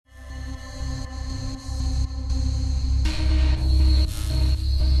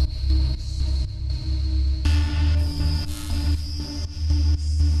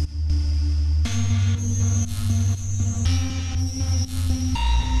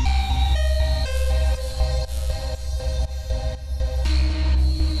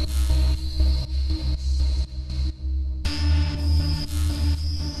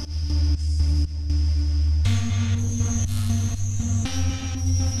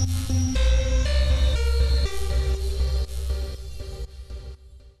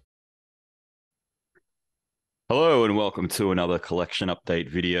Hello and welcome to another collection update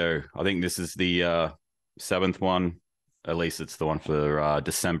video. I think this is the seventh one. At least it's the one for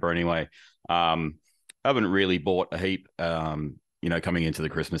December anyway. Haven't really bought a heap, coming into the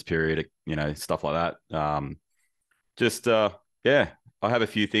Christmas period, stuff like that. Just yeah, I have a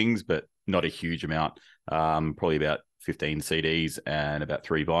few things, but not a huge amount. Probably about 15 CDs and about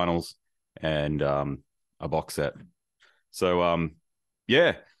three vinyls and a box set. So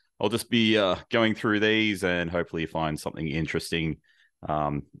yeah, I'll just be going through these and hopefully find something interesting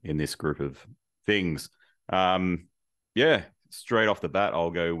in this group of things. Um, yeah, straight off the bat,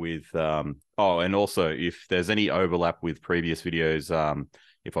 I'll go with. Oh, and also if there's any overlap with previous videos,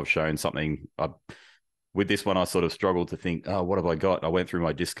 if I've shown something, with this one, I sort of struggled to think, oh, what have I got? I went through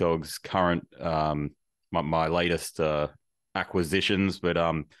my Discogs current, my latest acquisitions, but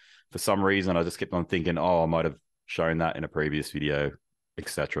for some reason, I just kept on thinking, oh, I might have shown that in a previous video,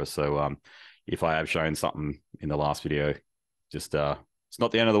 etc. So if I have shown something in the last video, just it's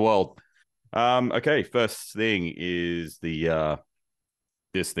not the end of the world. Okay, first thing is the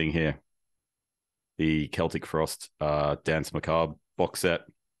this thing here, the Celtic Frost Dance Macabre box set.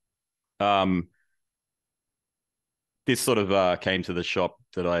 Um, this sort of came to the shop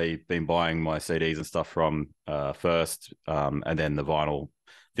that I've been buying my CDs and stuff from first, and then the vinyl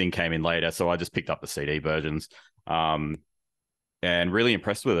thing came in later. So I just picked up the CD versions, and really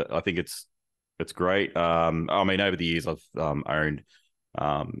impressed with it. I think it's great. I mean, over the years I've owned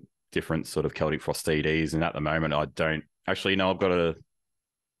different sort of Celtic Frost CDs, and at the moment I don't actually know. I've got a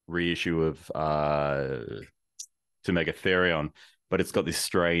reissue of To Megatherion, but it's got this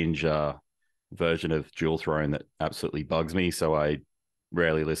strange version of Dual Throne that absolutely bugs me, so I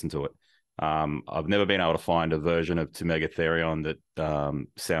rarely listen to it. I've never been able to find a version of To Megatherion that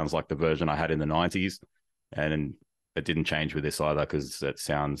sounds like the version I had in the 90s, and it didn't change with this either because it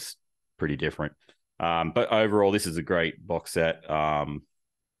sounds pretty different. But overall, this is a great box set. I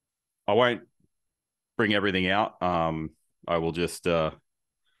won't bring everything out. I will just sort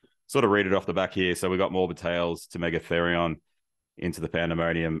of read it off the back here. So we got Morbid Tales, To Megatherion, Into the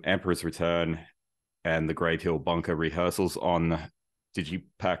Pandemonium, Emperor's Return, and the Grave Hill Bunker rehearsals on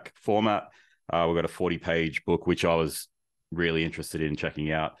Digipack format. We've got a 40-page book, which I was really interested in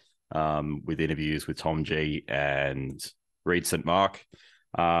checking out, with interviews with Tom G and Reed St. Mark.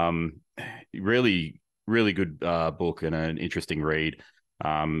 Really, really good book and an interesting read,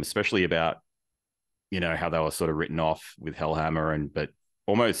 especially about, how they were sort of written off with Hellhammer, but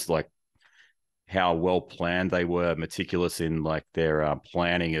almost like how well planned they were, meticulous in like their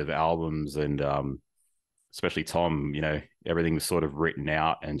planning of albums, and especially Tom, everything was sort of written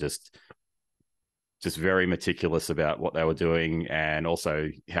out and just very meticulous about what they were doing, and also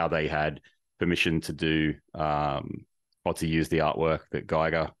how they had permission to do or to use the artwork that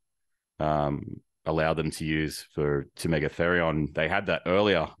Geiger allowed them to use for To Megatherion. They had that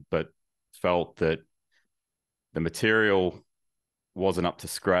earlier, but felt that the material wasn't up to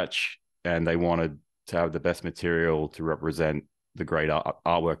scratch, and they wanted to have the best material to represent the great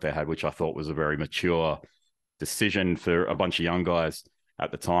artwork they had, which I thought was a very mature decision for a bunch of young guys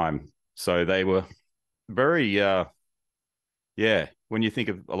at the time. So they were very, yeah, when you think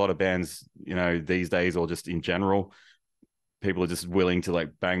of a lot of bands, these days, or just in general, people are just willing to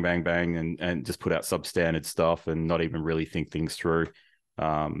like bang, bang, bang, and just put out substandard stuff and not even really think things through.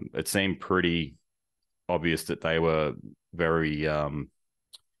 It seemed pretty obvious that they were very it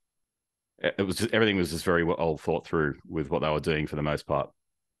was just everything was just very well thought through with what they were doing for the most part.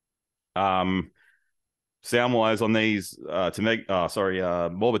 Sound wise on these,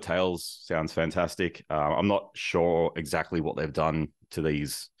 Morbid Tales sounds fantastic. I'm not sure exactly what they've done to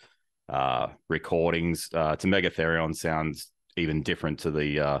these recordings. To Megatherion sounds even different to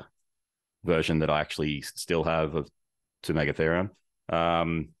the version that I actually still have of To Megatherion.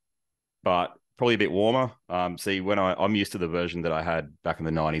 But probably a bit warmer. See, when I'm used to the version that I had back in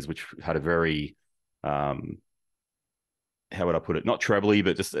the 90s, which had a very, how would I put it? Not trebly,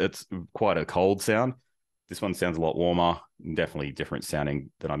 but just it's quite a cold sound. This one sounds a lot warmer, definitely different sounding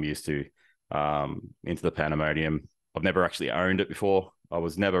than I'm used to. Into the Pandemonium, I've never actually owned it before. I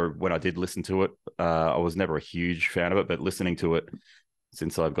was never, when I did listen to it, I was never a huge fan of it, but listening to it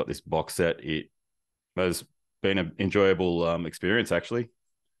since I've got this box set, it has been an enjoyable experience, actually.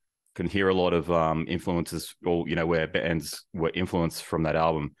 Can hear a lot of influences, or where bands were influenced from that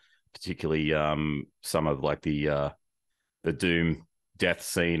album, particularly some of like the doom death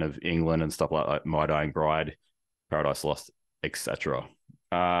scene of England and stuff like My Dying Bride, Paradise Lost, etc.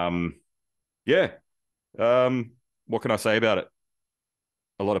 Yeah. What can I say about it?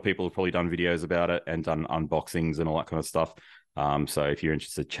 A lot of people have probably done videos about it and done unboxings and all that kind of stuff. So if you're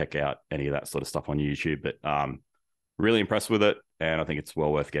interested, check out any of that sort of stuff on YouTube. But really impressed with it, and I think it's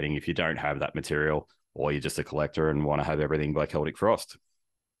well worth getting if you don't have that material or you're just a collector and want to have everything by Celtic Frost.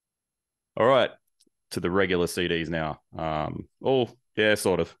 All right, to the regular CDs now. Oh, yeah,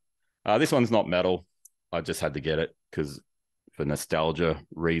 sort of. This one's not metal. I just had to get it because for nostalgia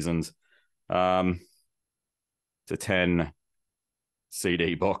reasons. It's a 10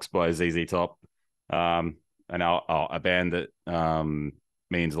 CD box by ZZ Top. And a band that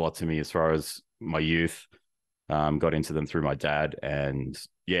means a lot to me as far as my youth. Got into them through my dad, and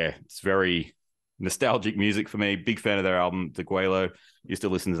yeah, it's very nostalgic music for me. Big fan of their album, De Guelo. Used to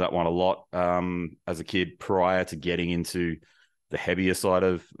listen to that one a lot as a kid prior to getting into the heavier side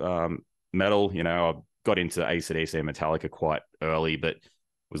of metal. You know, I got into AC/DC and Metallica quite early, but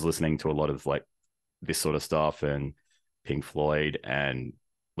was listening to a lot of like this sort of stuff and Pink Floyd and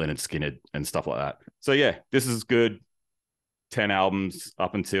Lynyrd Skynyrd and stuff like that. So yeah, this is good. 10 albums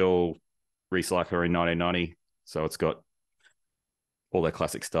up until Recycler in 1990. So it's got all their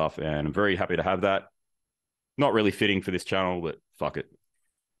classic stuff, and I'm very happy to have that. Not really fitting for this channel, but fuck it.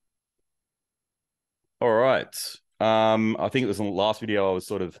 All right. I think it was in the last video I was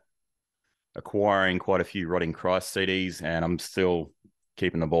sort of acquiring quite a few Rotting Christ CDs, and I'm still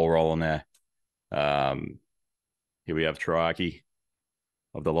keeping the ball rolling there. Here we have Triarchy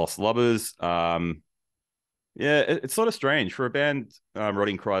of the Lost Lovers. Yeah, it's sort of strange for a band,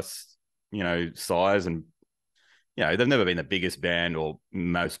 Rotting Christ, you know, size, and you know, they've never been the biggest band or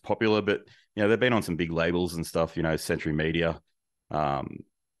most popular, but you know, they've been on some big labels and stuff, you know, Century Media.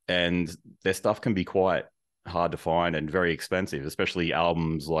 And their stuff can be quite hard to find and very expensive, especially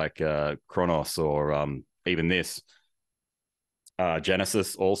albums like Kronos or even this.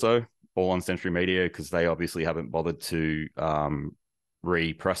 Genesis also, all on Century Media, because they obviously haven't bothered to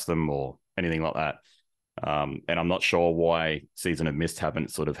repress them or anything like that. And I'm not sure why Season of Mist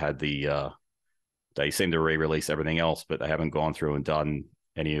haven't sort of had the they seem to re-release everything else, but they haven't gone through and done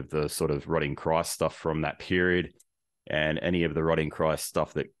any of the sort of Rotting Christ stuff from that period, and any of the Rotting Christ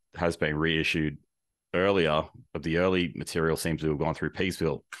stuff that has been reissued earlier of the early material seems to have gone through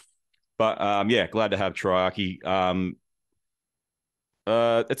Peaceville. But yeah, glad to have Triarchy.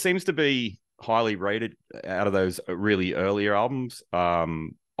 It seems to be highly rated out of those really earlier albums.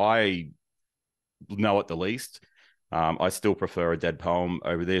 I know it the least. I still prefer A Dead Poem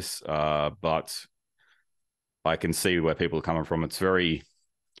over this, but I can see where people are coming from. It's very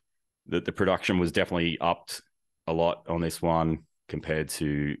the production was definitely upped a lot on this one compared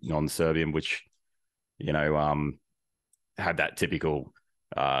to Non-Serbian, which, you know, had that typical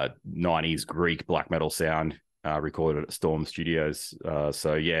 90s Greek black metal sound, recorded at Storm Studios.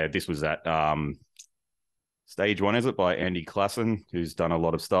 So yeah, this was at Stage One, is it, by Andy Klassen, who's done a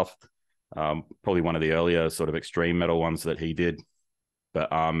lot of stuff. Probably one of the earlier sort of extreme metal ones that he did. But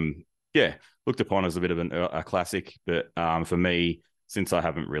yeah, looked upon as a bit of a classic. But for me, since I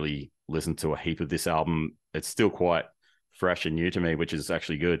haven't really listened to a heap of this album, it's still quite fresh and new to me, which is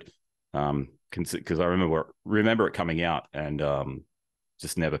actually good. Because I remember it coming out and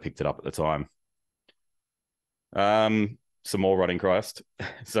just never picked it up at the time. Some more Rotting Christ.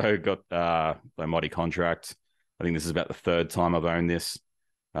 So got the Mighty Contract. I think this is about the third time I've owned this.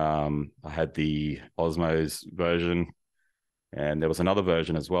 I had the Osmos version, and there was another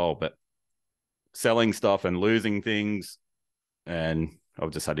version as well, but selling stuff and losing things, and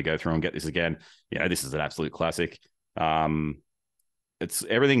I've just had to go through and get this again. You know, this is an absolute classic. It's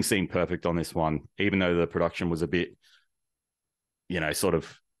everything seemed perfect on this one, even though the production was a bit, you know, sort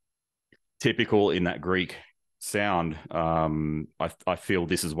of typical in that Greek sound. I feel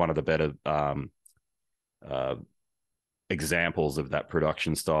this is one of the better examples of that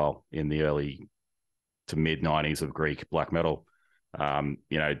production style in the early to mid 90s of Greek black metal. You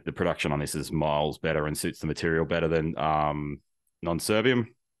know, the production on this is miles better and suits the material better than Non-Serbian.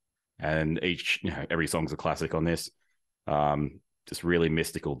 And every song's a classic on this. Just really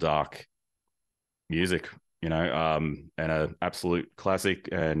mystical, dark music, you know, and an absolute classic.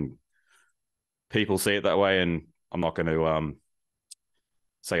 And people see it that way, and I'm not going to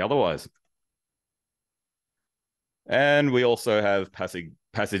say otherwise. And we also have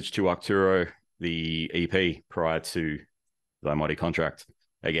Passage to Arcturo, the EP prior to the Mighty Contract.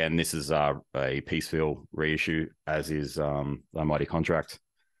 Again, this is a Peaceville reissue, as is the Mighty Contract.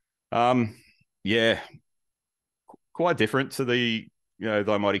 Yeah, quite different to the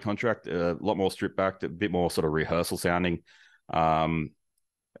Mighty Contract. A lot more stripped back, a bit more sort of rehearsal sounding.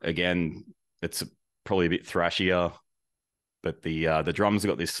 Again, it's probably a bit thrashier, but the drums have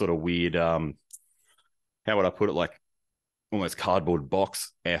got this sort of weird, how would I put it, like almost cardboard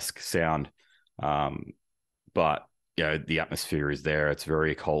box-esque sound. But the atmosphere is there. It's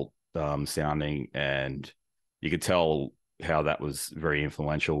very occult sounding, and you could tell how that was very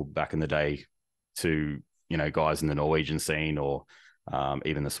influential back in the day to guys in the Norwegian scene or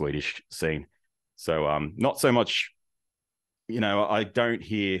even the Swedish scene. So not so much. I don't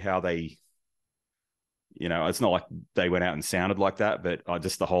hear how they. It's not like they went out and sounded like that, but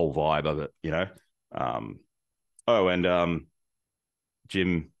just the whole vibe of it. Oh, and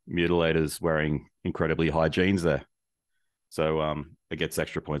Jim Mutilator's wearing incredibly high jeans there. So it gets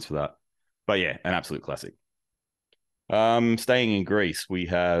extra points for that. But yeah, an absolute classic. Staying in Greece, we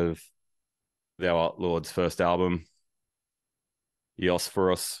have Thou Art Lord's first album,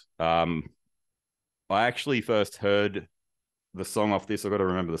 Eosphorus. I actually first heard the song off this. I've got to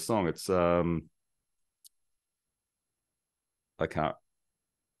remember the song. It's I can't.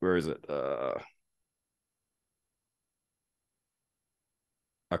 Where is it? A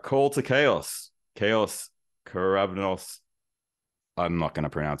Call to Chaos. Chaos Karabnos. I'm not going to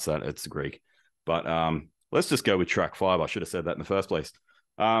pronounce that. It's Greek. But let's just go with track 5. I should have said that in the first place.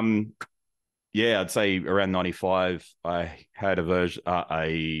 Yeah, I'd say around 95, I had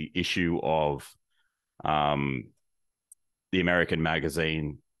a issue of the American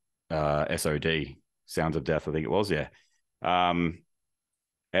magazine SOD, Sounds of Death, I think it was, yeah.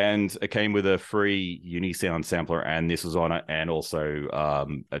 And it came with a free Unisound sampler, and this was on it, and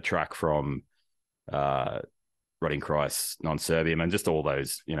also a track from Rotting Christ, Non-Serbium, and just all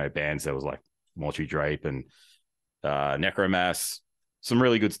those, bands. There was like Mortuary Drape and Necromass, some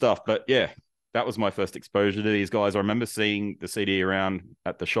really good stuff. But yeah, that was my first exposure to these guys. I remember seeing the CD around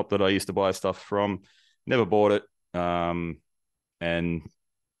at the shop that I used to buy stuff from. Never bought it. And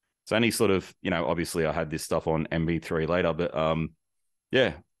it's only sort of, obviously I had this stuff on MP3 later, but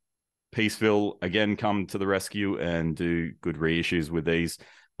yeah, Peaceville again come to the rescue and do good reissues with these.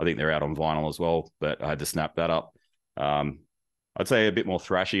 I think they're out on vinyl as well, but I had to snap that up. I'd say a bit more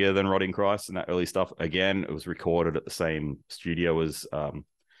thrashier than Rotting Christ and that early stuff. Again, it was recorded at the same studio as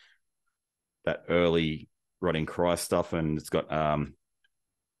that early Rotting Christ stuff, and it's got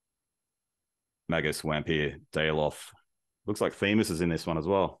Magos Wampir, Daloth. Looks like Themis is in this one as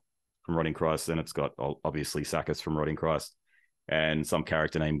well from Rotting Christ. Then it's got obviously Sakis from Rotting Christ and some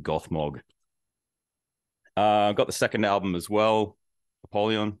character named Gothmog. Got the second album as well,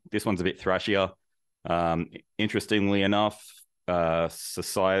 Apollyon. This one's a bit thrashier. Interestingly enough,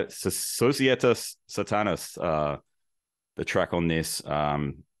 Societas Satanas, the track on this,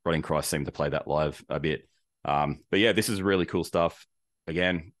 Rotting Christ seemed to play that live a bit. But yeah, this is really cool stuff.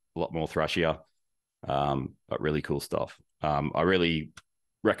 Again, a lot more thrashier, but really cool stuff. I really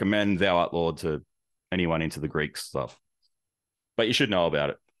recommend Thou Art Lord to anyone into the Greek stuff, but you should know about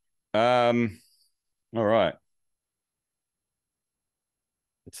it. All right.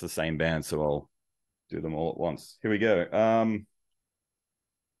 It's the same band, so I'll do them all at once. Here we go.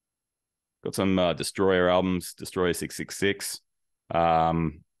 Got some Destroyer albums, Destroyer 666.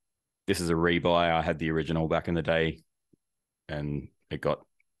 This is a rebuy. I had the original back in the day, and it got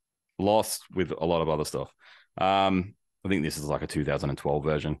lost with a lot of other stuff. I think this is like a 2012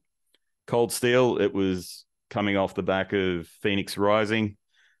 version. Cold Steel, it was coming off the back of Phoenix Rising.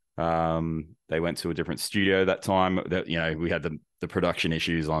 They went to a different studio that time. That we had the production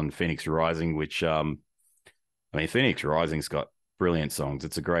issues on Phoenix Rising, which Phoenix Rising's got brilliant songs.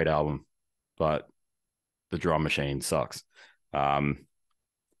 It's a great album, but the drum machine sucks. A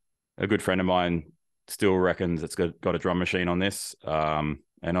good friend of mine still reckons it's got a drum machine on this, and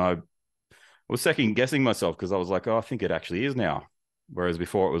I was second guessing myself because I was like, oh, I think it actually is now. Whereas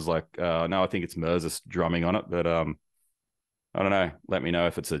before it was like, no, I think it's Mirza drumming on it, but I don't know. Let me know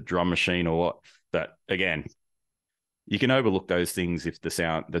if it's a drum machine or what. But again, you can overlook those things if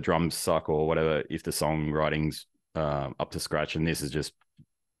the drums suck or whatever, if the songwriting's up to scratch. And this is just,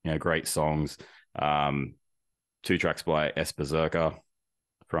 great songs. 2 tracks by S. Berserker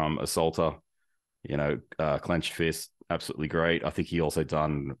from Assaulter, Clenched Fist, absolutely great. I think he also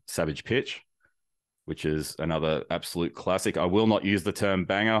done Savage Pitch, which is another absolute classic. I will not use the term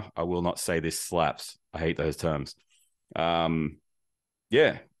banger. I will not say this slaps. I hate those terms.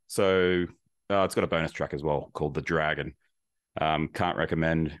 Yeah, so it's got a bonus track as well called The Dragon. Can't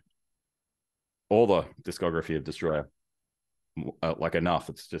recommend all the discography of Destroyer like enough.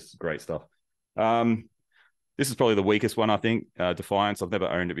 It's just great stuff. This is probably the weakest one, I think. Defiance. I've never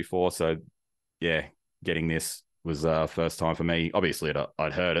owned it before, so yeah, getting this was first time for me. Obviously,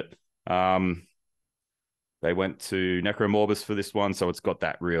 I'd heard it. They went to Necromorbis for this one, so it's got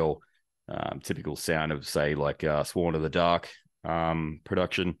that real typical sound of, say, like Sworn to the Dark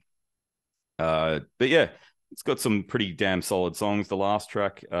production. But yeah, it's got some pretty damn solid songs. The last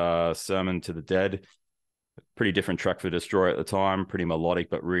track, Sermon to the Dead, pretty different track for Destroy at the time. Pretty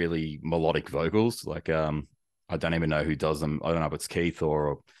melodic, but really melodic vocals. Like I don't even know who does them. I don't know if it's Keith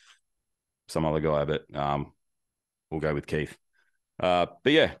or some other guy, but we'll go with Keith. But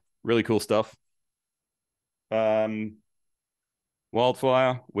yeah, really cool stuff. Wildfire,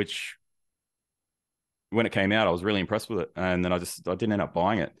 which when it came out, I was really impressed with it, and then I didn't end up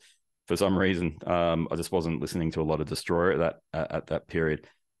buying it for some reason. I just wasn't listening to a lot of Destroyer at that period.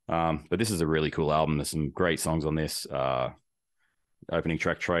 But this is a really cool album. There's some great songs on this. Opening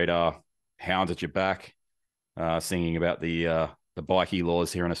track, Trader, Hounds at Your Back, singing about the bikie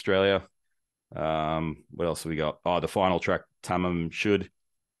laws here in Australia. What else have we got? Oh, the final track, Tamam Should.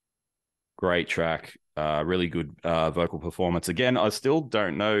 Great track. Really good vocal performance. Again, I still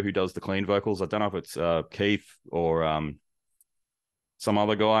don't know who does the clean vocals. I don't know if it's Keith or some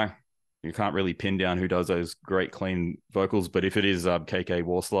other guy. You can't really pin down who does those great clean vocals, but if it is KK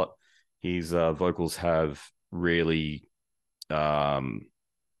Warslot, his vocals have really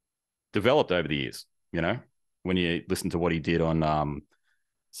developed over the years. You know, when you listen to what he did on,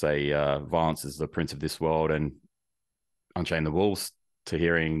 say, Violence is the Prince of This World and Unchain the Wolves, to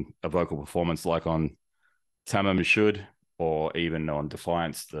hearing a vocal performance like on Tamam Should, or even on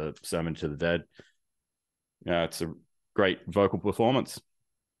Defiance, the Sermon to the Dead. It's a great vocal performance.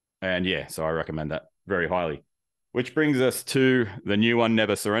 And yeah, so I recommend that very highly. Which brings us to the new one,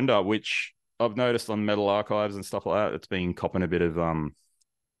 Never Surrender, which I've noticed on Metal Archives and stuff like that. It's been copping a bit of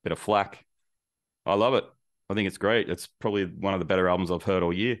flack. I love it. I think it's great. It's probably one of the better albums I've heard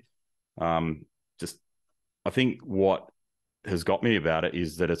all year. I think what has got me about it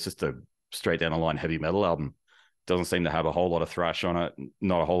is that it's just a straight down the line heavy metal album. Doesn't seem to have a whole lot of thrash on it,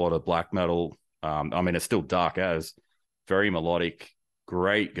 not a whole lot of black metal. I mean, it's still dark as, very melodic,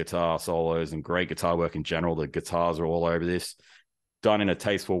 great guitar solos and great guitar work in general. The guitars are all over this, done in a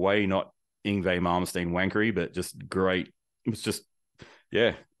tasteful way, not Yngwie Malmsteen wankery, but just great. It's just,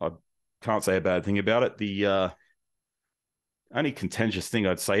 yeah, I can't say a bad thing about it. The only contentious thing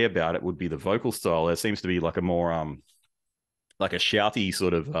I'd say about it would be the vocal style. There seems to be like a more like a shouty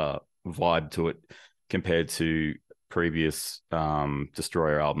sort of vibe to it compared to previous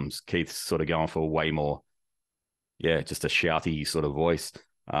Destroyer albums. Keith's sort of going for way more, just a shouty sort of voice.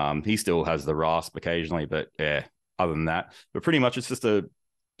 He still has the rasp occasionally, but yeah, other than that, but pretty much it's just a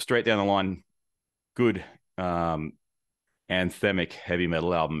straight down the line, good anthemic heavy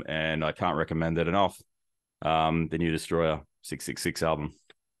metal album, and I can't recommend it enough. The new Destroyer 666 album.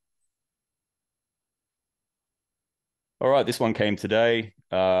 All right, this one came today.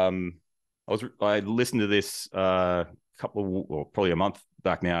 I listened to this probably a month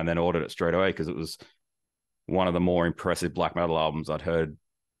back now, and then ordered it straight away because it was one of the more impressive black metal albums I'd heard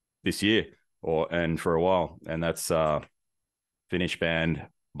this year and for a while. And that's Finnish band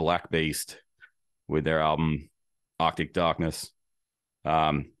Black Beast with their album Arctic Darkness.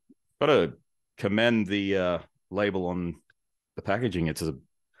 Got to commend the label on the packaging. It's a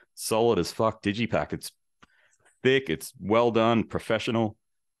solid as fuck digipack. It's thick, it's well done, professional.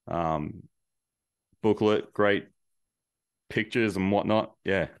 Booklet, great pictures and whatnot.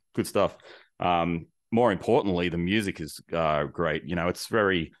 Yeah, good stuff. More importantly, the music is great. You know, it's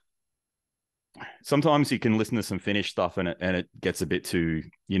very. Sometimes you can listen to some Finnish stuff and it gets a bit too.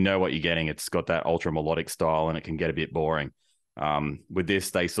 You know what you're getting. It's got that ultra melodic style and it can get a bit boring. With this,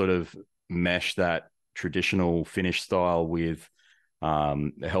 they sort of mesh that traditional Finnish style with a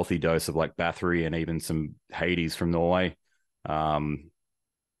healthy dose of like Bathory and even some Hades from Norway.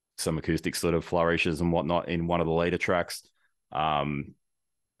 Some acoustic sort of flourishes and whatnot in one of the later tracks.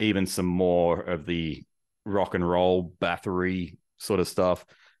 Even some more of the rock and roll Bathory sort of stuff.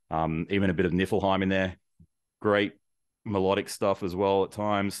 Even a bit of Niflheim in there. Great melodic stuff as well at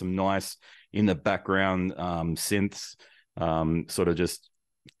times. Some nice in the background synths, sort of just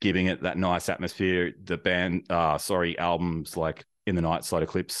giving it that nice atmosphere. The band, albums like In the Night Side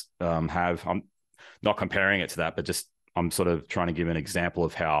Eclipse have. I'm not comparing it to that, but just I'm sort of trying to give an example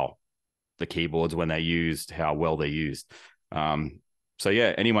of how the keyboards, when they're used, how well they're used. So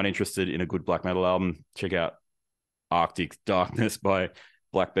yeah, anyone interested in a good black metal album, check out Arctic Darkness by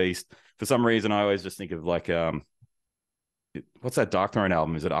Black Beast. For some reason, I always just think of like, what's that Dark Throne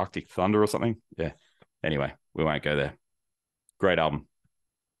album? Is it Arctic Thunder or something? Yeah. Anyway, we won't go there. Great album.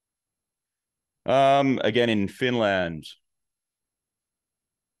 Again in Finland,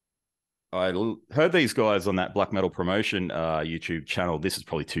 I heard these guys on that black metal promotion YouTube channel. This is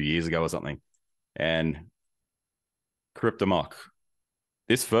probably 2 years ago or something. And Cryptomach.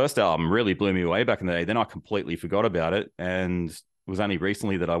 This first album really blew me away back in the day. Then I completely forgot about it. And it was only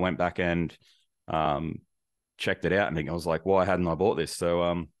recently that I went back and checked it out. And I was like, why hadn't I bought this?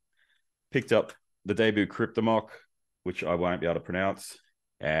 So picked up the debut Cryptomok, which I won't be able to pronounce,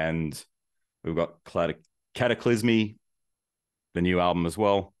 and we've got Cataclysmy, the new album as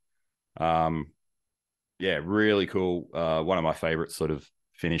well. Yeah, really cool. One of my favorite sort of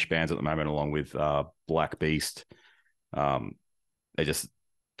Finnish bands at the moment, along with Black Beast. Um,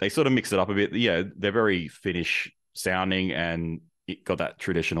 they sort of mix it up a bit. Yeah, they're very Finnish sounding, and it got that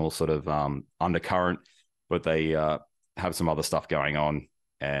traditional sort of undercurrent, but they have some other stuff going on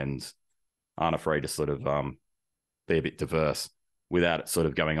and aren't afraid to sort of be a bit diverse without it sort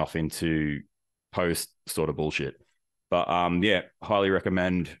of going off into post sort of bullshit. But yeah, highly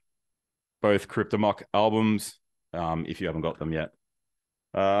recommend both Cryptomok albums if you haven't got them yet.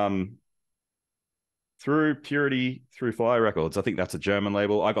 Through Purity, through Fire Records. I think that's a German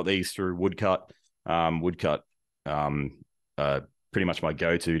label. I got these through Woodcut. Woodcut, pretty much my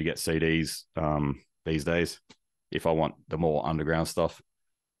go-to to get CDs these days if I want the more underground stuff.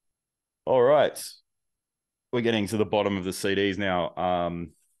 All right. We're getting to the bottom of the CDs now.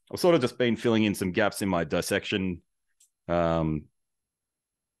 I've sort of just been filling in some gaps in my dissection, not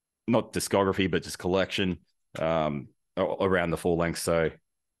discography, but just collection around the full length. So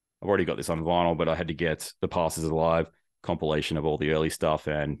I've already got this on vinyl, but I had to get the Passes Alive compilation of all the early stuff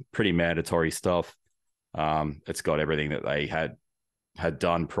and pretty mandatory stuff. It's got everything that they had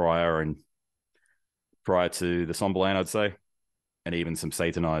done prior to the Somberland, I'd say, and even some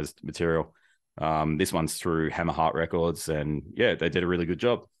Satanized material. This one's through Hammer Heart Records, and yeah, they did a really good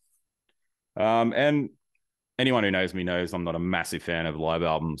job. And anyone who knows me knows I'm not a massive fan of live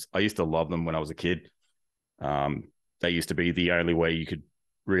albums. I used to love them when I was a kid. They used to be the only way you could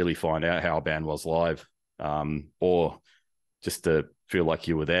really find out how a band was live, or just to feel like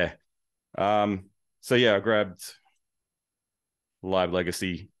you were there. So yeah, I grabbed Live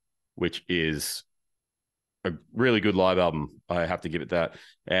Legacy, which is a really good live album. I have to give it that.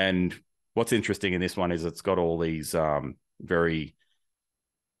 And what's interesting in this one is it's got all these very,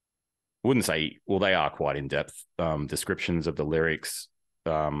 I wouldn't say, well, they are quite in-depth descriptions of the lyrics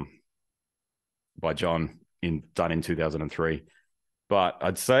by John done in 2003. But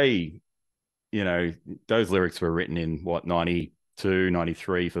I'd say, you know, those lyrics were written in, 92,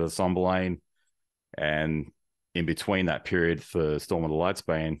 93 for the Somberlane, and in between that period for Storm of the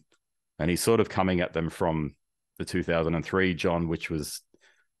Lightsbane. And he's sort of coming at them from the 2003 John, which was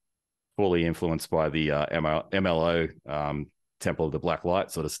fully influenced by the MLO, Temple of the Black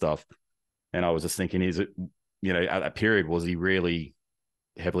Light sort of stuff. And I was just thinking, is it, you know, at that period, was he really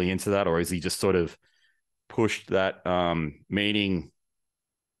heavily into that, or is he just sort of pushed that meaning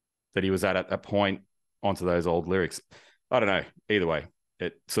that he was at that point onto those old lyrics? I don't know. Either way,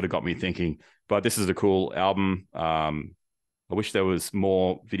 it sort of got me thinking. But this is a cool album. I wish there was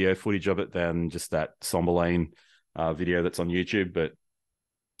more video footage of it than just that Somberlane video that's on YouTube, but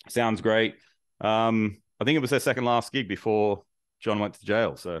sounds great. I think it was their second last gig before John went to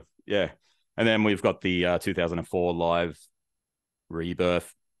jail. So yeah. And then we've got the 2004 live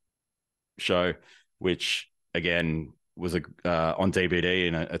Rebirth show, which again was on DVD,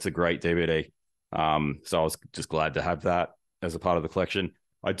 and it's a great DVD. So I was just glad to have that as a part of the collection.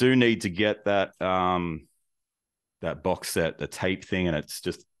 I do need to get that that box set, the tape thing, and it's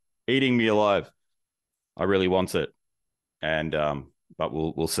just eating me alive. I really want it, and but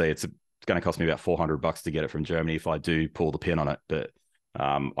we'll see. It's going to cost me about $400 to get it from Germany if I do pull the pin on it. But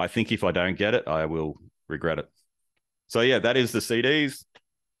I think if I don't get it, I will regret it. So yeah, that is the CDs.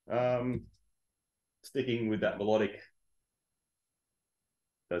 Sticking with that melodic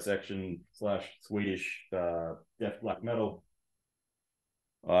dissection / Swedish death black metal,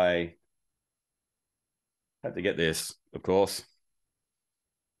 I had to get this, of course.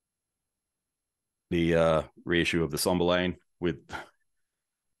 The reissue of the Somberlane with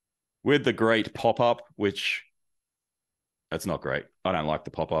the great pop-up, which that's not great. I don't like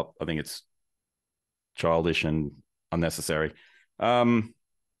the pop-up. I think it's childish and unnecessary. They've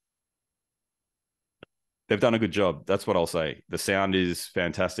done a good job. That's what I'll say. The sound is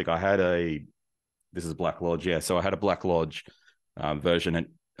fantastic. This is Black Lodge, yeah. So I had a Black Lodge version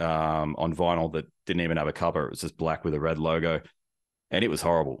on vinyl that didn't even have a cover. It was just black with a red logo, and it was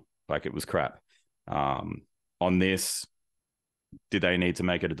horrible. Like, it was crap. On this, did they need to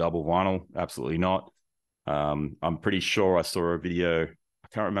make it a double vinyl? Absolutely not. I'm pretty sure I saw a video. I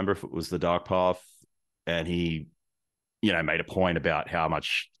can't remember if it was the Dark Path, and he, made a point about how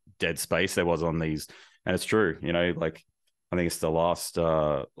much dead space there was on these. And it's true, like, I think it's the last,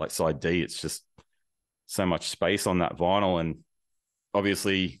 side D. It's just so much space on that vinyl, and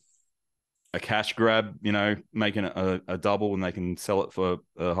obviously a cash grab, making a double, and they can sell it for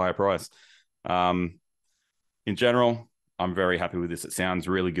a higher price. In general, I'm very happy with this. It sounds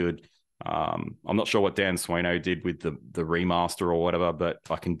really good. I'm not sure what Dan Swano did with the remaster or whatever, but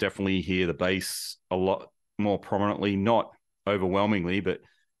I can definitely hear the bass a lot more prominently, not overwhelmingly, but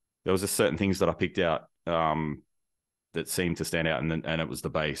there was just certain things that I picked out that seemed to stand out, and it was the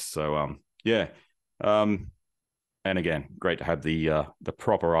bass. So yeah, and again, great to have the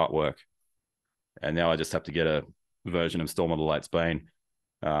proper artwork. And now I just have to get a version of Storm of the Light's Bane,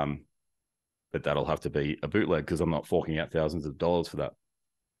 but that'll have to be a bootleg because I'm not forking out thousands of dollars for that.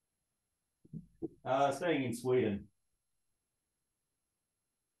 Staying in Sweden,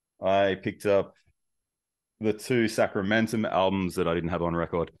 I picked up the two Sacramentum albums that I didn't have on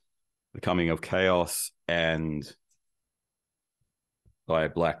record, The Coming of Chaos and by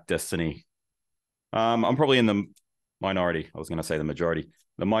Black Destiny. I'm probably in the minority. I was going to say the majority.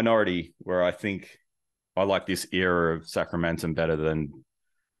 The minority where I think I like this era of Sacramentum better than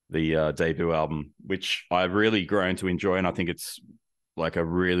the debut album, which I've really grown to enjoy. And I think it's like a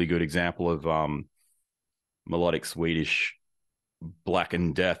really good example of melodic Swedish black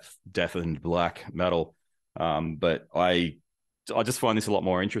and death and black metal. But I just find this a lot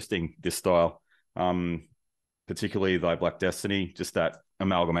more interesting, this style, particularly the Black Destiny, just that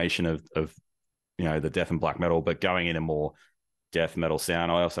amalgamation of the death and black metal, but going in a more death metal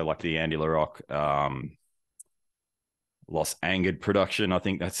sound. I also like the Andy LaRock Lost Angered production. I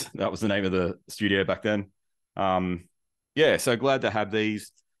think that was the name of the studio back then. Yeah, so glad to have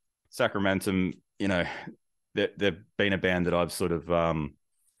these. Sacramentum, they've been a band that I've sort of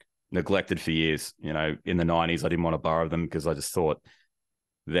neglected for years. In the 90s, I didn't want to borrow them because I just thought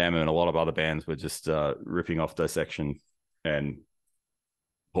them and a lot of other bands were just ripping off Dissection and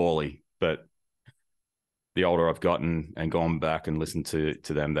poorly. But the older I've gotten and gone back and listened to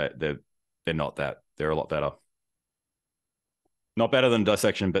them, that they're not that. They're a lot better. Not better than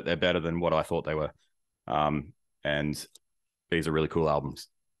Dissection, but they're better than what I thought they were. And these are really cool albums.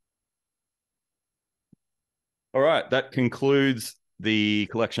 All right, that concludes the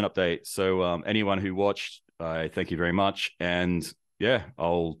collection update. So anyone who watched, I thank you very much. And yeah,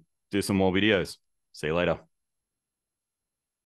 I'll do some more videos. See you later.